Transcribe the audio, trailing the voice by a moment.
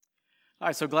All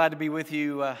right, so glad to be with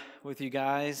you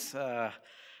guys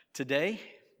today.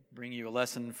 Bring you a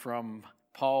lesson from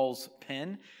Paul's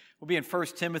pen. We'll be in 1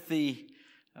 Timothy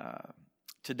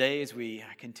today as we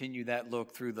continue that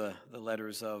look through the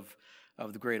letters of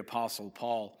the great apostle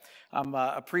Paul.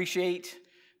 Appreciate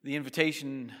the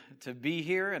invitation to be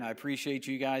here, and I appreciate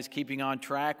you guys keeping on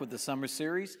track with the summer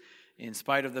series in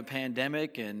spite of the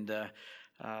pandemic, and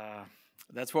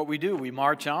that's what we do. We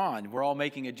march on. We're all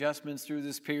making adjustments through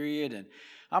this period. And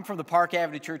I'm from the Park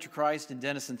Avenue Church of Christ in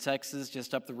Denison, Texas,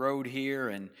 just up the road here.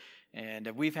 And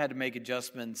we've had to make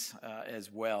adjustments as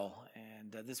well.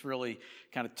 And this really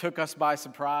kind of took us by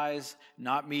surprise,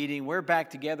 not meeting. We're back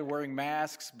together wearing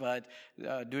masks, but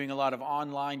doing a lot of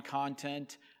online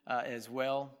content as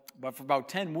well. But for about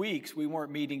 10 weeks, we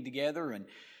weren't meeting together and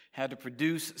had to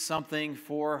produce something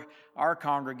for our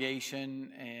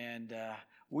congregation. And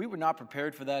we were not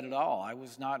prepared for that at all. I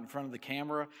was not in front of the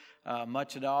camera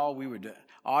much at all. We would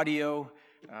audio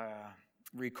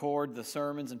record the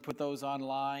sermons and put those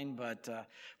online. But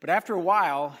after a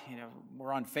while,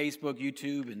 we're on Facebook,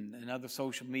 YouTube, and other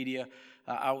social media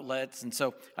outlets. And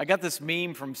so I got this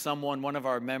meme from one of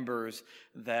our members,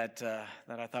 that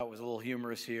I thought was a little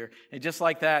humorous here. And just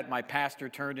like that, my pastor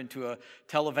turned into a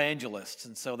televangelist.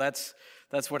 And so that's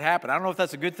what happened. I don't know if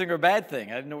that's a good thing or a bad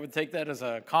thing. I didn't know if we'd take that as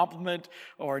a compliment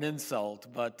or an insult.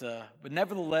 But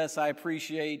nevertheless, I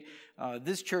appreciate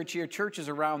this church here, churches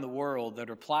around the world that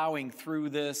are plowing through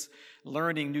this,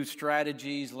 learning new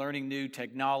strategies, learning new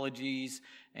technologies,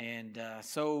 and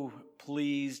so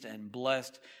pleased and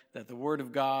blessed that the Word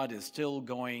of God is still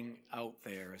going out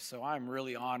there. So I'm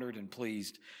really honored and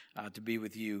pleased to be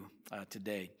with you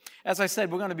today. As I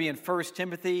said, we're going to be in 1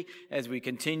 Timothy as we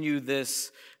continue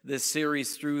this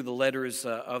series through the letters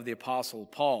of the Apostle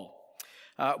Paul.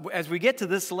 As we get to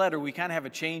this letter, we kind of have a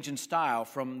change in style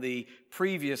from the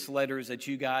previous letters that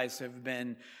you guys have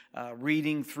been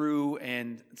reading through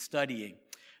and studying.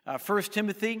 1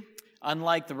 Timothy,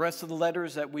 unlike the rest of the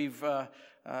letters that we've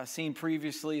seen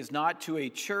previously, is not to a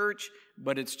church,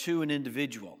 but it's to an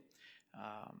individual.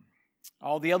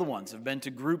 All the other ones have been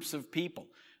to groups of people.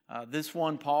 This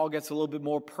one, Paul gets a little bit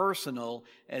more personal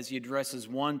as he addresses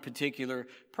one particular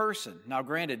person. Now,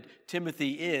 granted,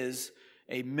 Timothy is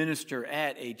a minister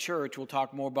at a church. We'll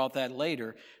talk more about that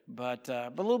later, but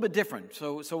a little bit different.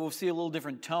 So we'll see a little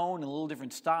different tone and a little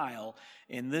different style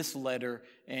in this letter,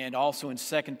 and also in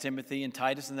 2 Timothy and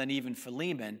Titus, and then even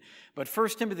Philemon. But 1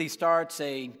 Timothy starts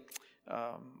a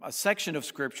section of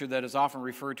Scripture that is often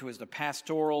referred to as the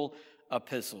pastoral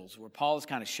epistles, where Paul is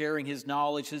kind of sharing his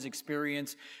knowledge, his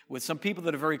experience with some people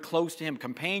that are very close to him,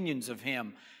 companions of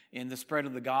him in the spread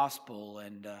of the gospel.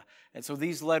 And so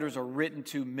these letters are written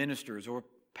to ministers or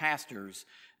pastors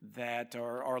that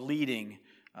are leading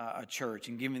a church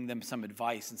and giving them some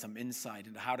advice and some insight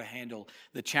into how to handle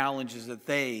the challenges that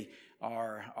they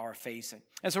are facing.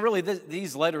 And so really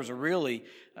these letters are really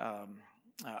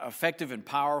effective and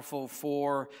powerful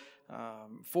for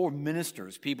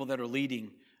ministers, people that are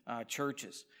leading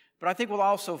churches. But I think we'll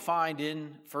also find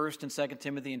in 1 and 2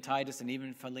 Timothy and Titus and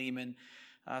even Philemon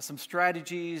some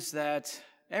strategies that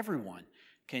everyone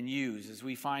can use as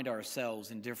we find ourselves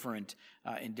in different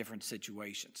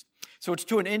situations. So it's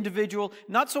to an individual,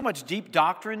 not so much deep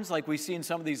doctrines like we see in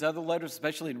some of these other letters,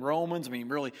 especially in Romans. I mean,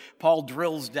 really, Paul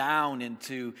drills down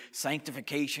into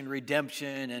sanctification,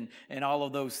 redemption, and all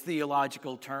of those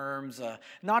theological terms.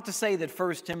 Not to say that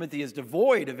 1 Timothy is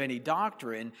devoid of any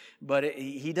doctrine, but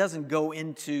he doesn't go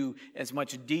into as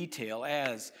much detail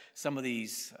as some of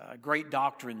these great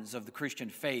doctrines of the Christian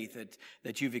faith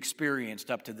that you've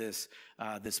experienced up to this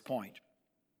point.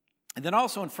 And then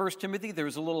also in 1 Timothy,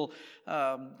 there's a little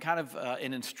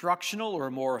an instructional or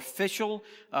a more official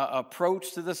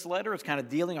approach to this letter. It's kind of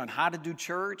dealing on how to do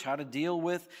church, how to deal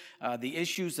with the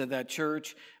issues that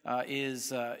church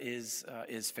is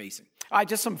facing. All right,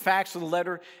 just some facts of the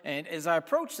letter. And as I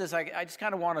approach this, I just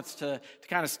kind of want us to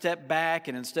kind of step back,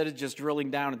 and instead of just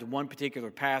drilling down into one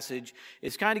particular passage,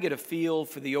 is kind of get a feel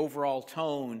for the overall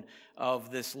tone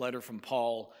of this letter from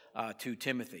Paul to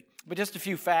Timothy. But just a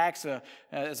few facts.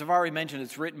 As I've already mentioned,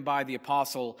 it's written by the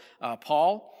Apostle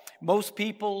Paul. Most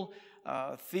people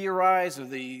theorize, or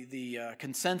the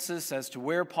consensus as to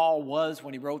where Paul was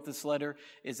when he wrote this letter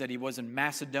is that he was in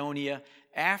Macedonia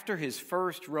after his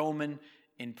first Roman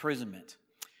imprisonment.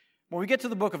 When we get to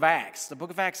the book of Acts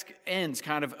ends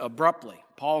kind of abruptly.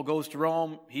 Paul goes to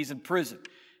Rome, he's in prison,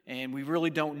 and we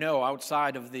really don't know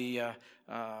outside of the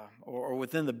or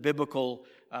within the biblical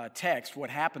text what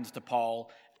happens to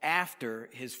Paul after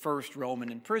his first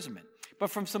Roman imprisonment. But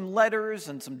from some letters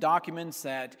and some documents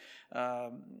that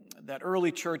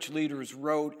early church leaders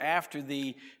wrote after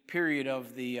the period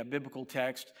of the biblical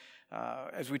text,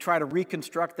 as we try to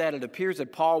reconstruct that, it appears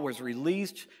that Paul was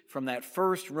released from that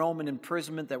first Roman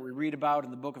imprisonment that we read about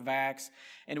in the book of Acts.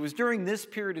 And it was during this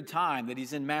period of time that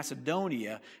he's in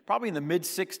Macedonia, probably in the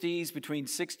mid-60s, between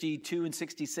 62 and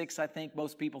 66, I think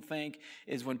most people think,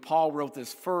 is when Paul wrote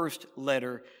this first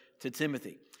letter to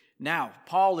Timothy. Now,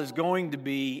 Paul is going to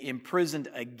be imprisoned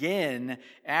again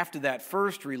after that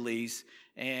first release,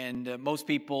 and most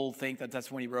people think that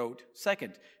that's when he wrote 2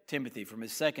 Timothy from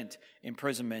his second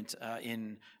imprisonment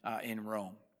in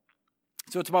Rome.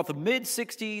 So it's about the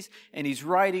mid-60s, and he's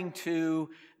writing to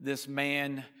this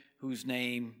man whose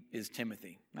name is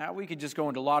Timothy. Now, we could just go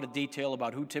into a lot of detail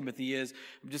about who Timothy is.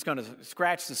 I'm just going to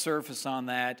scratch the surface on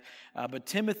that. But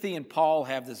Timothy and Paul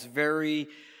have this very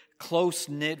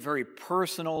close-knit, very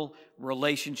personal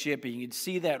relationship. And you can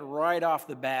see that right off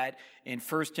the bat in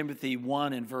 1 Timothy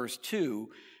 1 and verse 2,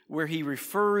 where he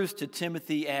refers to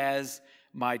Timothy as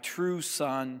my true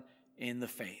son in the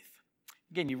faith.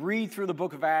 Again, you read through the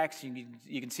book of Acts,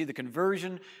 you can see the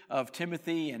conversion of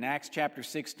Timothy in Acts chapter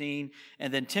 16,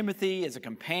 and then Timothy is a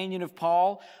companion of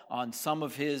Paul on some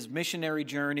of his missionary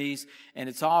journeys, and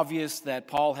it's obvious that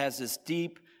Paul has this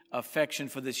deep affection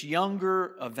for this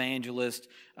younger evangelist,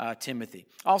 Timothy.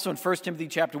 Also in 1 Timothy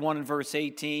chapter 1 and verse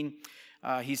 18,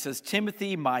 he says,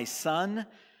 Timothy, my son,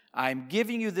 I'm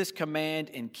giving you this command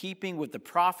in keeping with the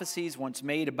prophecies once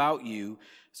made about you,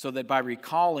 so that by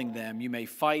recalling them you may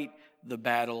fight the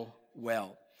battle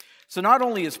well. So not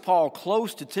only is Paul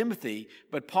close to Timothy,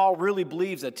 but Paul really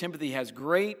believes that Timothy has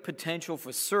great potential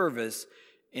for service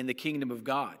in the kingdom of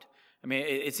God. I mean,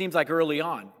 it seems like early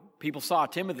on, people saw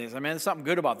Timothy and said, man, there's something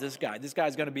good about this guy. This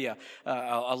guy's going to be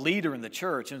a leader in the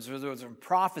church. And so there was some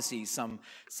prophecies,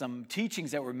 some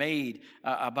teachings that were made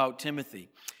about Timothy.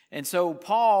 And so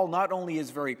Paul not only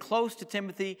is very close to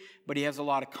Timothy, but he has a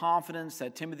lot of confidence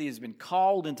that Timothy has been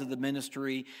called into the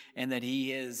ministry and that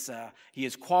he is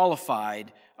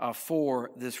qualified for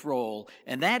this role.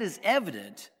 And that is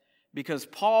evident because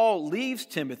Paul leaves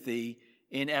Timothy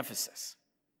in Ephesus.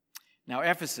 Now,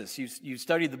 Ephesus, you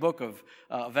studied the book of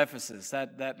Ephesus,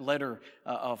 that letter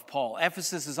of Paul.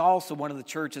 Ephesus is also one of the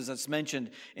churches that's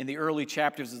mentioned in the early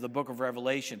chapters of the book of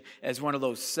Revelation as one of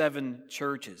those 7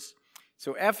 churches.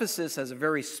 So Ephesus has a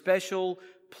very special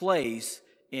place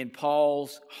in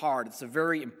Paul's heart. It's a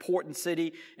very important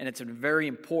city, and it's a very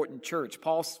important church.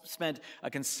 Paul spent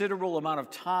a considerable amount of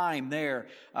time there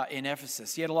in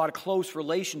Ephesus. He had a lot of close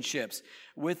relationships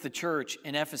with the church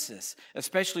in Ephesus,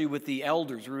 especially with the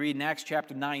elders. We read in Acts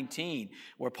chapter 19,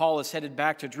 where Paul is headed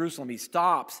back to Jerusalem. He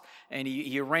stops and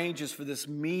he arranges for this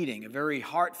meeting, a very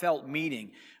heartfelt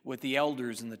meeting with the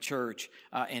elders in the church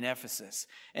in Ephesus.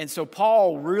 And so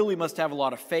Paul really must have a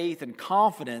lot of faith and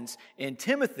confidence in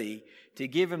Timothy to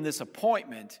give him this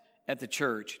appointment at the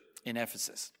church in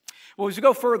Ephesus. Well, as we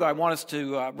go further, I want us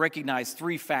to recognize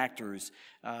 3 factors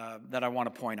that I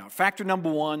want to point out. Factor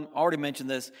number 1, I already mentioned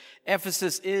this,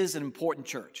 Ephesus is an important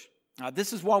church.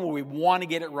 This is one where we want to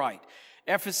get it right.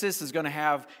 Ephesus is going to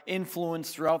have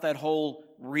influence throughout that whole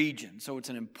region, so it's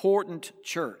an important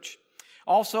church.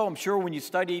 Also, I'm sure when you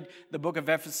studied the book of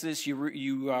Ephesus,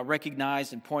 you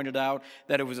recognized and pointed out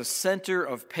that it was a center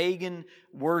of pagan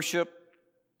worship,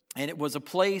 and it was a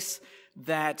place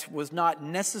that was not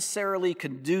necessarily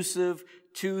conducive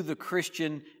to the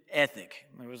Christian ethic.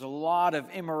 There was a lot of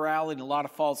immorality and a lot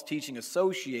of false teaching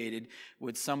associated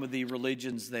with some of the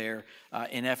religions there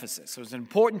in Ephesus. So it's an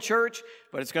important church,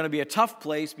 but it's going to be a tough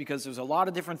place because there's a lot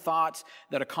of different thoughts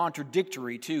that are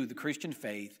contradictory to the Christian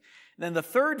faith. And then the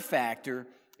third factor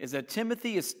is that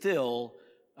Timothy is still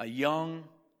a young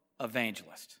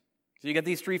evangelist. So you got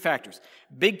these 3 factors.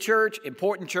 Big church,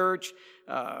 important church,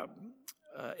 a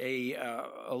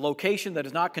location that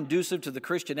is not conducive to the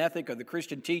Christian ethic or the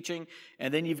Christian teaching,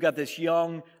 and then you've got this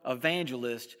young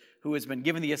evangelist who has been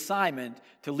given the assignment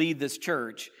to lead this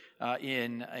church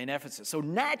in Ephesus. So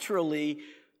naturally,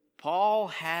 Paul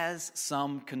has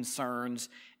some concerns,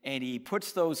 and he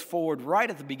puts those forward right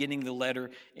at the beginning of the letter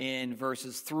in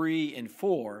verses 3 and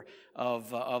 4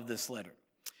 of this letter.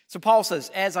 So Paul says,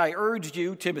 as I urged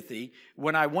you, Timothy,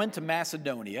 when I went to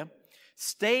Macedonia,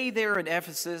 stay there in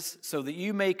Ephesus so that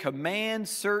you may command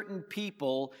certain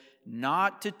people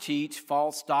not to teach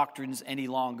false doctrines any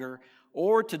longer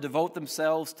or to devote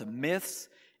themselves to myths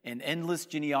and endless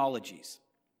genealogies.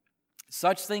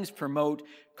 Such things promote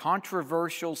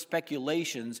controversial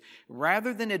speculations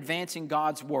rather than advancing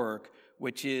God's work,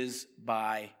 which is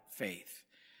by faith.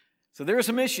 So there are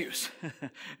some issues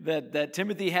that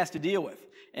Timothy has to deal with.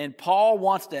 And Paul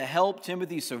wants to help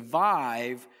Timothy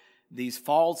survive these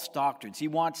false doctrines. He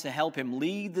wants to help him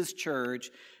lead this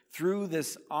church through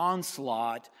this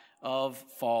onslaught of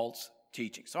false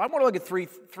teaching. So I want to look at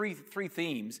three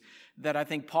themes that I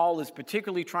think Paul is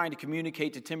particularly trying to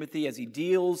communicate to Timothy as he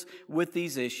deals with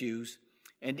these issues.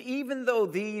 And even though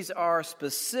these are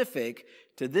specific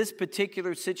to this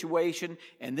particular situation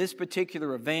and this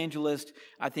particular evangelist,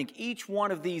 I think each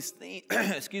one of these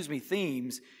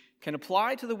themes can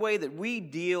apply to the way that we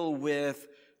deal with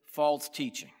false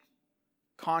teaching,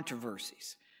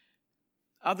 controversies,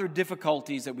 other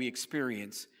difficulties that we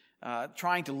experience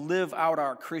trying to live out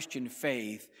our Christian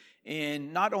faith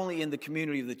not only in the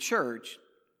community of the church,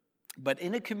 but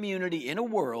in a community, in a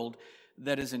world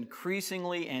that is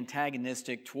increasingly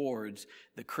antagonistic towards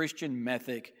the Christian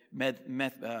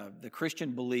the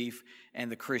Christian belief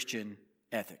and the Christian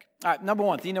ethic. All right,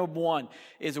 theme number one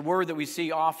is a word that we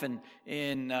see often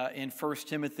in 1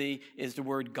 Timothy is the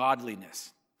word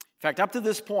godliness. In fact, up to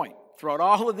this point, throughout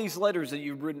all of these letters that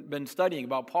you've been studying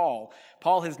about Paul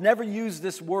has never used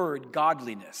this word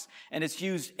godliness, and it's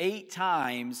used 8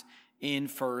 times in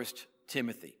 1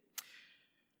 Timothy.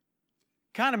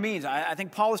 Kind of means, I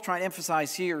think Paul is trying to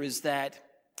emphasize here is that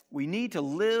we need to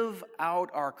live out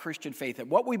our Christian faith, that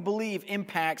what we believe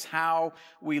impacts how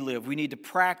we live. We need to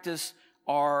practice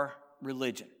our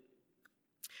religion.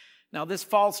 Now, this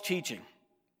false teaching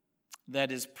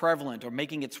that is prevalent or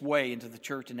making its way into the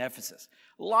church in Ephesus,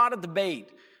 a lot of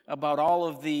debate about all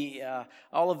of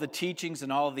the teachings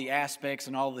and all of the aspects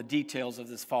and all of the details of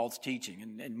this false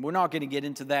teaching. And we're not going to get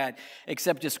into that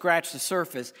except to scratch the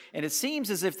surface. And it seems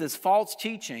as if this false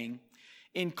teaching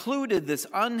included this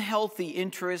unhealthy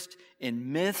interest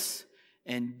in myths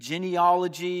and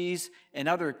genealogies and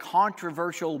other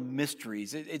controversial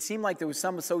mysteries. It seemed like there was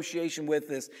some association with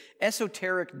this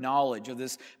esoteric knowledge or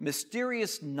this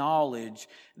mysterious knowledge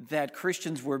that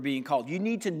Christians were being called. You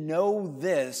need to know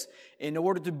this in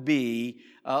order to be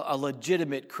a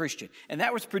legitimate Christian. And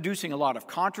that was producing a lot of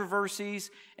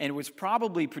controversies, and it was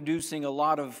probably producing a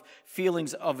lot of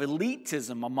feelings of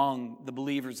elitism among the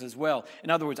believers as well.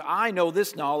 In other words, I know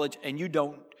this knowledge and you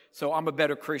don't, so I'm a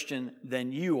better Christian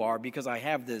than you are because I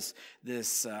have this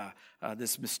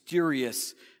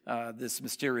mysterious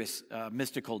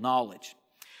mystical knowledge.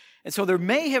 And so there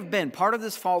may have been, part of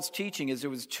this false teaching is there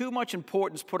was too much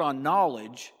importance put on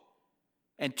knowledge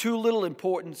and too little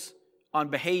importance on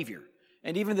behavior.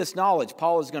 And even this knowledge,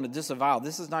 Paul is going to disavow.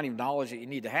 This is not even knowledge that you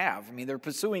need to have. I mean, they're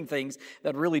pursuing things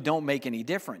that really don't make any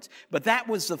difference. But that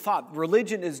was the thought.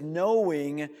 Religion is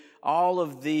knowing all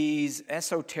of these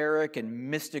esoteric and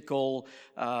mystical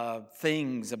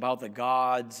things about the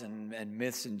gods and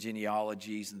myths and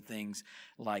genealogies and things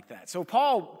like that. So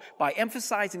Paul, by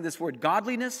emphasizing this word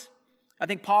godliness, I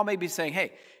think Paul may be saying,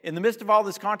 hey, in the midst of all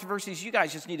this controversies, you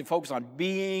guys just need to focus on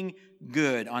being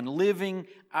good, on living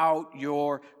out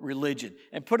your religion,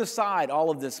 and put aside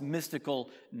all of this mystical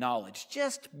knowledge.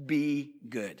 Just be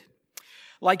good.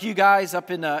 Like you guys up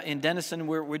in Denison,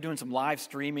 we're doing some live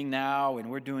streaming now,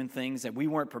 and we're doing things that we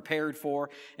weren't prepared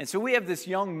for. And so we have this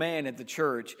young man at the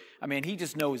church. I mean, he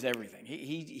just knows everything.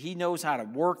 He knows how to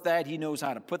work that. He knows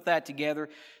how to put that together.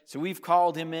 So we've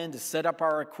called him in to set up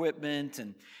our equipment,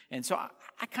 and so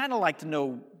I kind of like to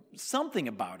know something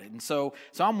about it. And so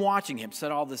I'm watching him set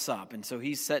all this up. And so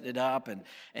he's setting it up. And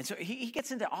so he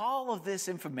gets into all of this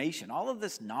information, all of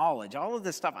this knowledge, all of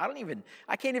this stuff. I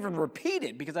can't even repeat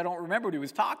it because I don't remember what he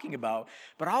was talking about.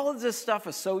 But all of this stuff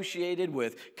associated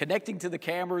with connecting to the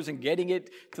cameras and getting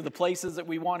it to the places that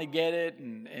we want to get it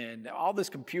and all this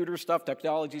computer stuff,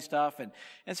 technology stuff.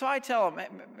 And so I tell him,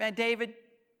 man, David,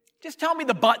 just tell me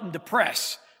the button to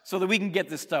press so that we can get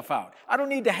this stuff out. I don't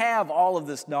need to have all of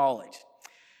this knowledge.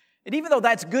 And even though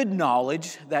that's good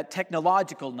knowledge, that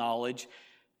technological knowledge,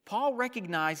 Paul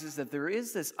recognizes that there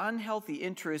is this unhealthy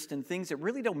interest in things that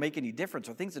really don't make any difference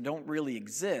or things that don't really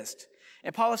exist.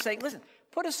 And Paul is saying, listen,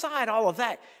 put aside all of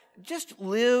that. Just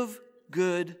live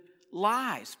good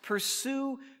lives.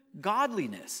 Pursue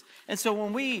godliness. And so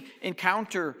when we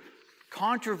encounter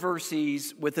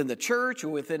controversies within the church or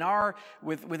within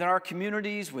our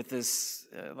communities, with this,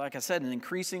 like I said, an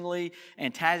increasingly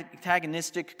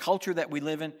antagonistic culture that we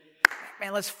live in,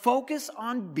 man, let's focus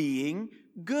on being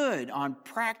good, on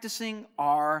practicing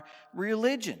our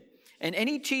religion. And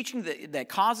any teaching that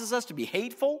causes us to be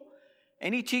hateful,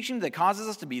 any teaching that causes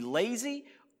us to be lazy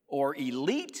or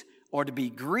elite or to be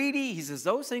greedy, he says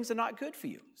those things are not good for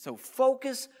you. So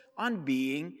focus on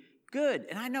being good.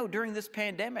 And I know during this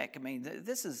pandemic,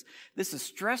 this is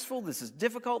stressful, this is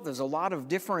difficult. There's a lot of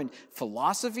different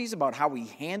philosophies about how we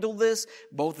handle this,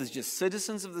 both as just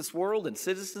citizens of this world and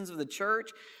citizens of the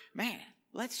church. Man,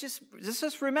 let's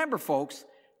just remember, folks,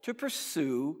 to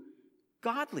pursue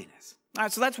godliness. All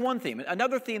right, so that's one theme.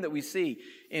 Another theme that we see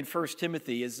in 1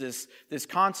 Timothy is this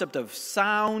concept of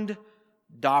sound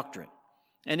doctrine.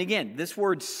 And again, this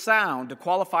word sound, to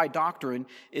qualify doctrine,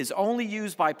 is only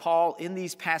used by Paul in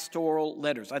these pastoral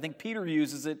letters. I think Peter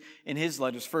uses it in his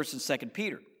letters, 1st and 2nd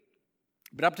Peter.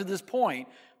 But up to this point,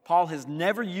 Paul has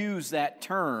never used that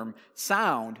term,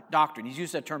 sound doctrine. He's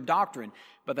used that term doctrine,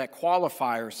 but that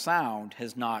qualifier, sound,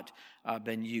 has not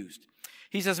been used.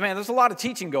 He says, man, there's a lot of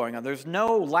teaching going on. There's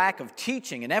no lack of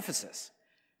teaching in Ephesus,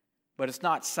 but it's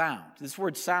not sound. This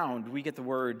word sound, we get the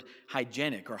word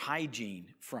hygienic or hygiene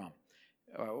from.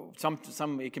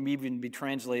 Some it can even be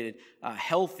translated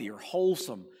healthy or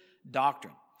wholesome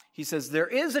doctrine. He says there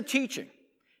is a teaching.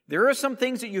 There are some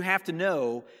things that you have to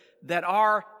know that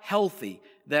are healthy,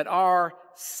 that are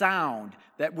sound,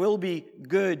 that will be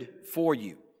good for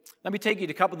you. Let me take you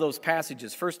to a couple of those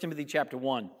passages. 1 Timothy chapter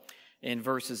 1 in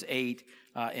verses 8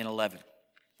 and 11.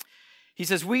 He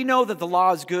says, we know that the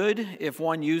law is good if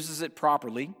one uses it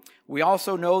properly. We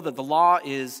also know that the law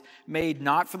is made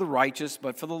not for the righteous,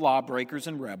 but for the lawbreakers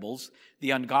and rebels,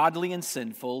 the ungodly and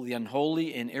sinful, the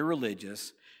unholy and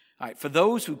irreligious, for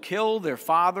those who kill their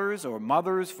fathers or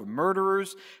mothers, for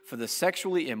murderers, for the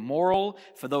sexually immoral,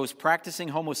 for those practicing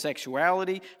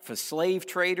homosexuality, for slave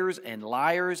traders and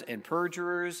liars and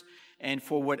perjurers, and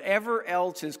for whatever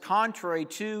else is contrary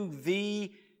to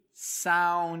the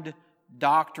sound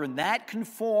doctrine that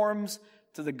conforms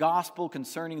to the gospel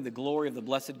concerning the glory of the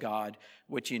blessed God,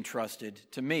 which he entrusted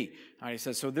to me. He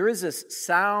says, so there is this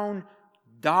sound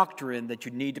doctrine that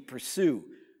you need to pursue,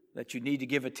 that you need to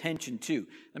give attention to.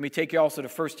 Let me take you also to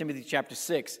 1 Timothy chapter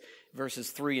 6,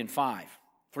 verses 3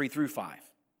 through 5.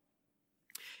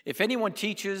 If anyone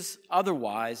teaches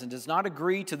otherwise and does not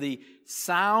agree to the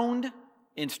sound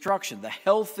instruction, the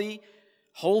healthy,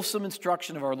 wholesome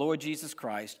instruction of our Lord Jesus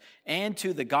Christ, and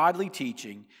to the godly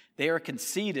teaching, they are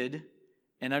conceited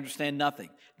and understand nothing.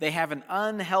 They have an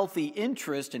unhealthy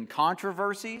interest in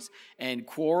controversies and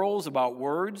quarrels about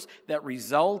words that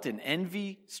result in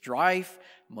envy, strife,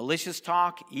 malicious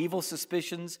talk, evil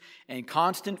suspicions, and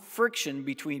constant friction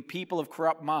between people of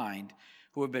corrupt mind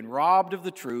who have been robbed of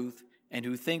the truth and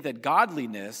who think that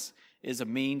godliness is a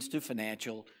means to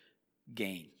financial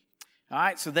gain. All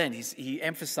right, so then he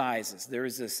emphasizes there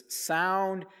is this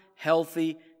sound,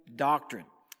 healthy doctrine.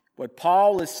 What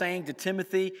Paul is saying to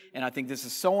Timothy, and I think this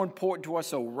is so important to us,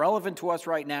 so relevant to us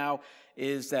right now,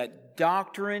 is that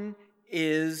doctrine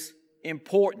is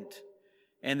important.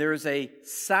 And there is a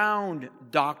sound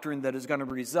doctrine that is going to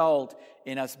result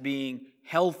in us being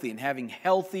healthy and having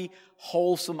healthy,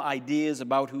 wholesome ideas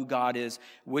about who God is,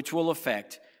 which will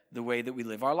affect the way that we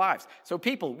live our lives. So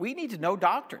people, we need to know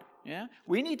doctrine. Yeah,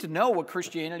 we need to know what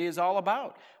Christianity is all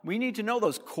about. We need to know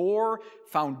those core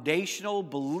foundational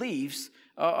beliefs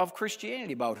of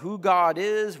Christianity about who God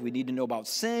is. We need to know about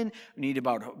sin. We need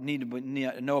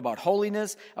to know about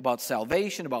holiness, about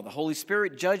salvation, about the Holy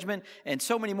Spirit, judgment, and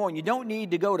so many more. And you don't need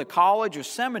to go to college or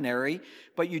seminary,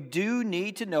 but you do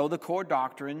need to know the core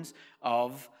doctrines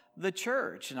of the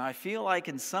church. And I feel like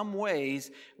in some ways,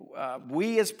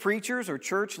 we as preachers or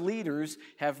church leaders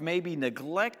have maybe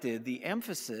neglected the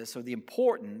emphasis or the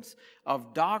importance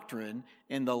of doctrine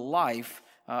in the life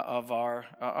of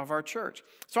our church.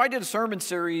 So I did a sermon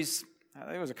series, I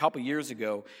think it was a couple years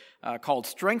ago, called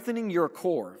Strengthening Your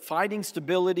Core, Finding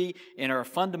Stability in Our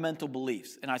Fundamental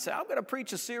Beliefs. And I said, I'm going to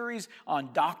preach a series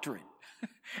on doctrine.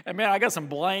 And man, I got some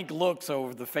blank looks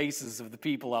over the faces of the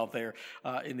people out there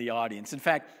in the audience. In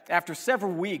fact, after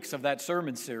several weeks of that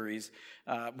sermon series,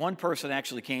 one person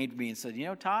actually came to me and said,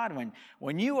 Todd,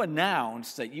 when you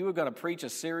announced that you were going to preach a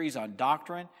series on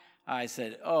doctrine, I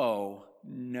said, oh,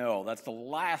 no, that's the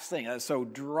last thing. That's so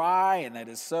dry and that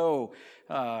is so,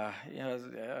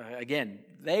 again,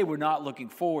 they were not looking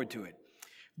forward to it.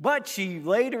 But she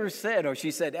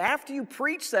said, after you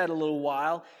preached that a little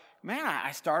while, man,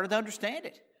 I started to understand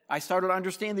it. I started to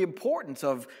understand the importance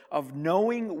of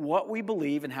knowing what we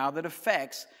believe and how that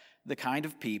affects the kind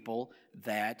of people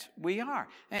that we are.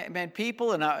 Man,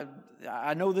 people, and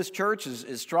I know this church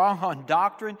is strong on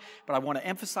doctrine, but I want to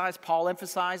emphasize, Paul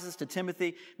emphasizes to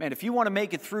Timothy, man, if you want to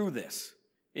make it through this,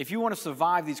 if you want to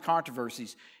survive these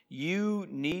controversies, you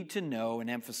need to know and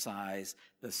emphasize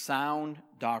the sound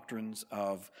doctrines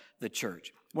of the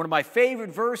church. One of my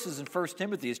favorite verses in 1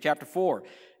 Timothy is chapter 4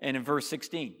 and in verse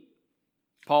 16.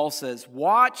 Paul says,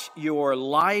 watch your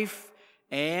life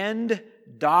and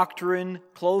doctrine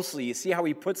closely. You see how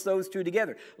he puts those two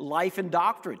together. Life and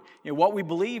doctrine. What we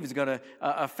believe is going to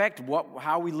affect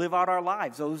how we live out our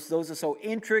lives. Those are so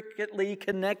intricately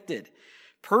connected.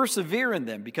 Persevere in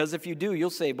them, because if you do,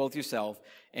 you'll save both yourself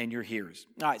and your hearers.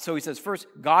 All right, so he says, first,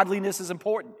 godliness is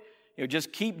important.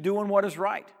 Just keep doing what is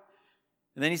right.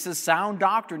 And then he says sound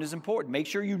doctrine is important. Make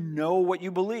sure you know what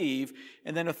you believe.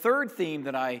 And then a third theme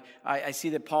that I see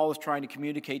that Paul is trying to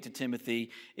communicate to Timothy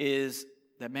is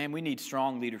that, man, we need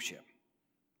strong leadership.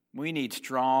 We need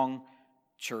strong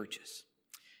churches.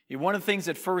 One of the things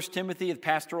that 1 Timothy, the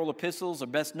pastoral epistles, are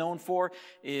best known for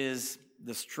is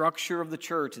the structure of the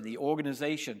church and the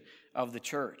organization of the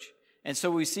church. And so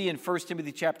we see in 1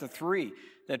 Timothy chapter 3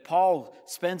 that Paul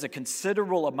spends a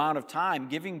considerable amount of time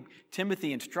giving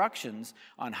Timothy instructions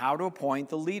on how to appoint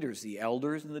the leaders, the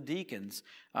elders and the deacons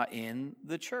in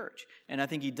the church. And I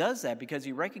think he does that because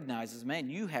he recognizes, man,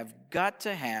 you have got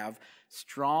to have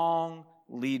strong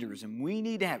leaders. And we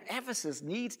need to have, Ephesus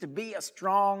needs to be a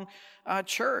strong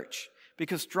church,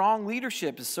 because strong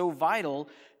leadership is so vital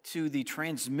to the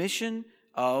transmission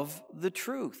of the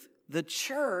truth. The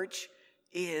church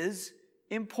is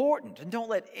important, and don't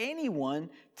let anyone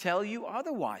tell you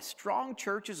otherwise. Strong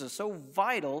churches are so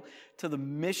vital to the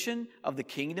mission of the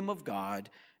kingdom of God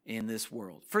in this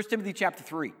world. 1 Timothy chapter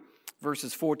 3,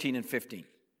 verses 14 and 15.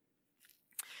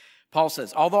 Paul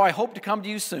says, although I hope to come to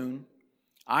you soon,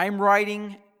 I am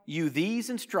writing you these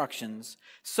instructions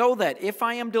so that if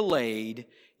I am delayed,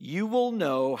 you will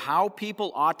know how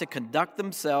people ought to conduct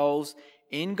themselves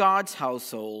in God's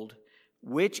household,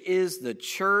 which is the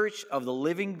church of the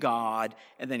living God.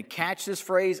 And then catch this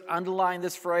phrase, underline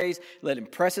this phrase, let it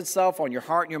impress itself on your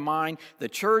heart and your mind. The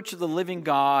church of the living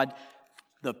God,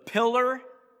 the pillar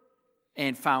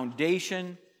and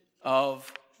foundation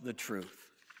of the truth.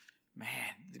 Man,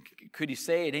 could you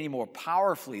say it any more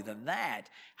powerfully than that?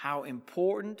 How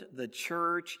important the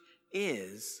church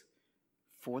is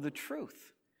for the truth.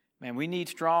 Man, we need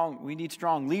strong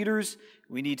leaders.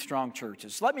 We need strong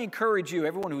churches. So let me encourage you,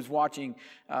 everyone who's watching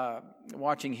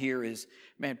here is,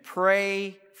 man,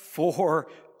 pray for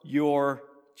your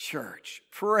church.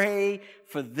 Pray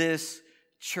for this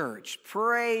church.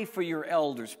 Pray for your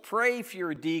elders. Pray for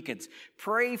your deacons.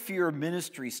 Pray for your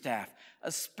ministry staff,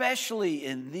 especially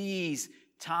in these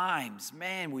times.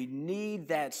 Man, we need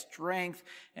that strength.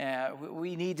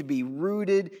 We need to be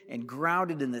rooted and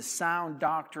grounded in the sound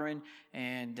doctrine.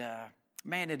 And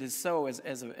man, it is so,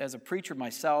 as a preacher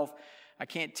myself, I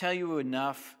can't tell you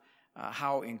enough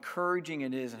how encouraging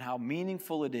it is and how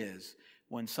meaningful it is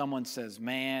when someone says,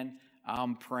 man,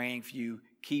 I'm praying for you.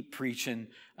 Keep preaching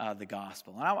the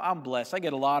gospel. And I'm blessed. I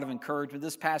get a lot of encouragement.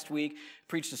 This past week, I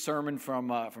preached a sermon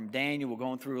from Daniel. We're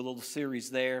going through a little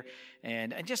series there.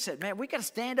 And I just said, man, we got to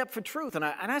stand up for truth. And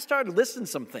I started listing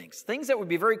some things that would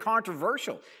be very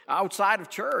controversial outside of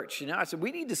church. I said,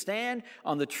 we need to stand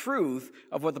on the truth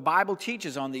of what the Bible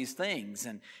teaches on these things.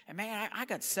 And man, I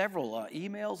got several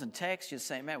emails and texts just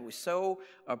saying, man, we so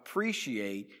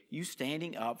appreciate you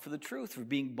standing up for the truth, for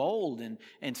being bold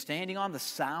and standing on the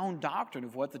sound doctrine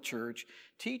of what the church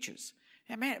teaches.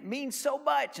 And man, it means so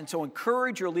much. And so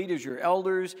encourage your leaders, your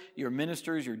elders, your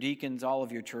ministers, your deacons, all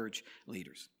of your church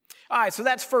leaders. All right, so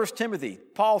that's 1 Timothy.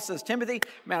 Paul says, Timothy,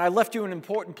 man, I left you in an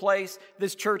important place.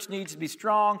 This church needs to be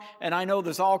strong, and I know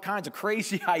there's all kinds of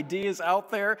crazy ideas out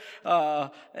there,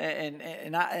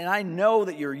 and I know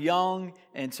that you're young,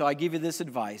 and so I give you this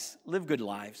advice. Live good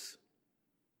lives.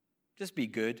 Just be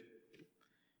good.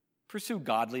 Pursue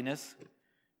godliness.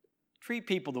 Treat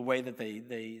people the way that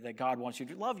that God wants you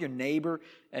to. Love your neighbor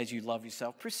as you love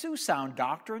yourself. Pursue sound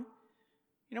doctrine.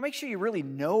 Make sure you really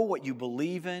know what you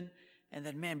believe in. And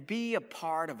then, man, be a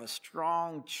part of a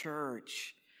strong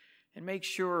church. And make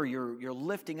sure you're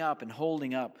lifting up and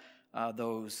holding up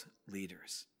those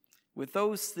leaders. With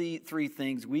those three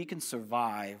things, we can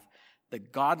survive the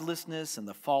godlessness and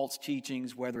the false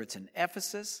teachings, whether it's in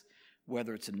Ephesus,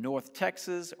 whether it's in North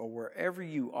Texas, or wherever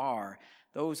you are.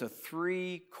 Those are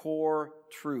three core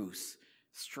truths,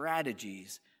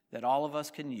 strategies that all of us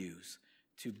can use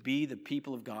to be the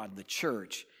people of God, the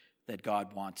church that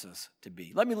God wants us to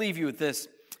be. Let me leave you with this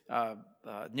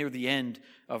near the end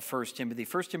of 1 Timothy.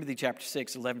 1 Timothy chapter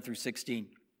 6, 11 through 16.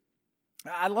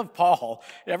 I love Paul.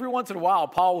 Every once in a while,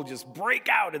 Paul will just break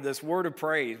out in this word of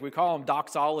praise. We call them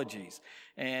doxologies.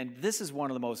 And this is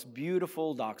one of the most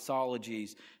beautiful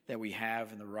doxologies that we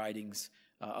have in the writings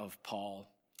of Paul.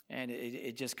 And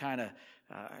it just kind of,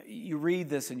 you read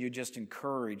this and you're just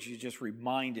encouraged. You're just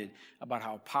reminded about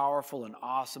how powerful and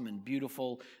awesome and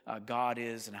beautiful God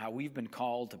is, and how we've been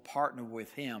called to partner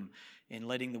with Him in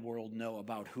letting the world know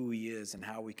about who He is and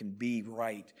how we can be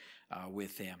right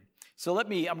with Him. So I'm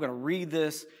going to read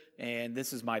this, and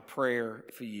this is my prayer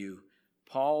for you.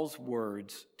 Paul's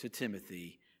words to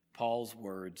Timothy, Paul's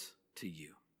words to you.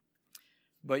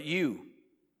 But you,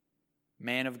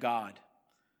 man of God,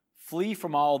 flee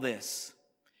from all this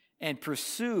and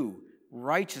pursue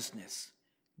righteousness,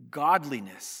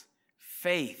 godliness,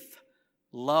 faith,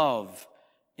 love,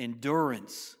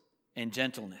 endurance, and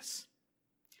gentleness.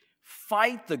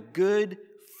 Fight the good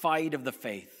fight of the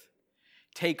faith.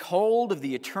 Take hold of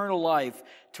the eternal life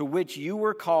to which you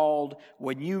were called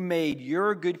when you made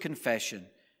your good confession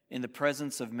in the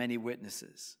presence of many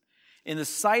witnesses. In the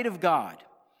sight of God,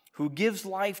 who gives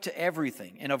life to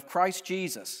everything, and of Christ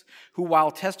Jesus, who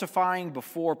while testifying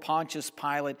before Pontius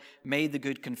Pilate made the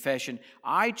good confession,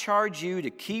 I charge you to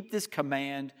keep this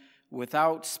command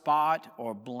without spot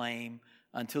or blame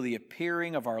until the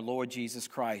appearing of our Lord Jesus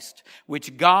Christ,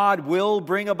 which God will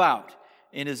bring about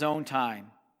in his own time.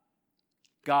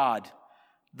 God,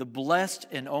 the blessed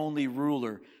and only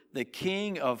ruler, the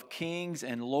King of kings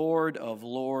and Lord of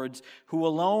lords, who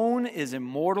alone is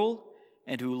immortal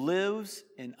and who lives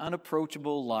in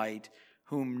unapproachable light,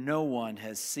 whom no one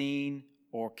has seen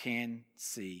or can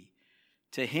see.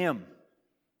 To him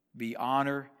be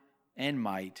honor and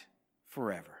might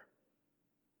forever.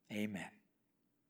 Amen.